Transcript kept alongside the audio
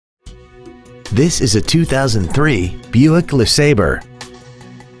This is a 2003 Buick LeSabre.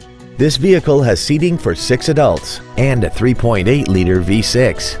 This vehicle has seating for 6 adults and a 3.8-liter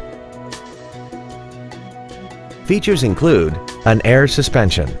V6. Features include an air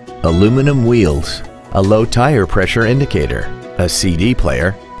suspension, aluminum wheels, a low tire pressure indicator, a CD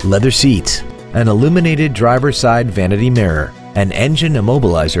player, leather seats, an illuminated driver's side vanity mirror, an engine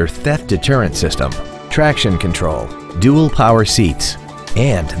immobilizer theft deterrent system, traction control, dual power seats,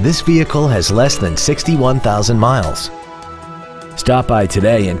 and this vehicle has less than 61,000 miles. Stop by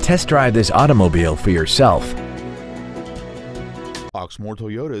today and test drive this automobile for yourself. Oxmoor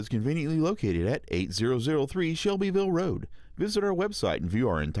Toyota is conveniently located at 8003 Shelbyville Road. Visit our website and view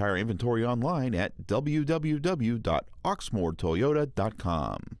our entire inventory online at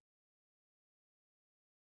www.oxmoortoyota.com.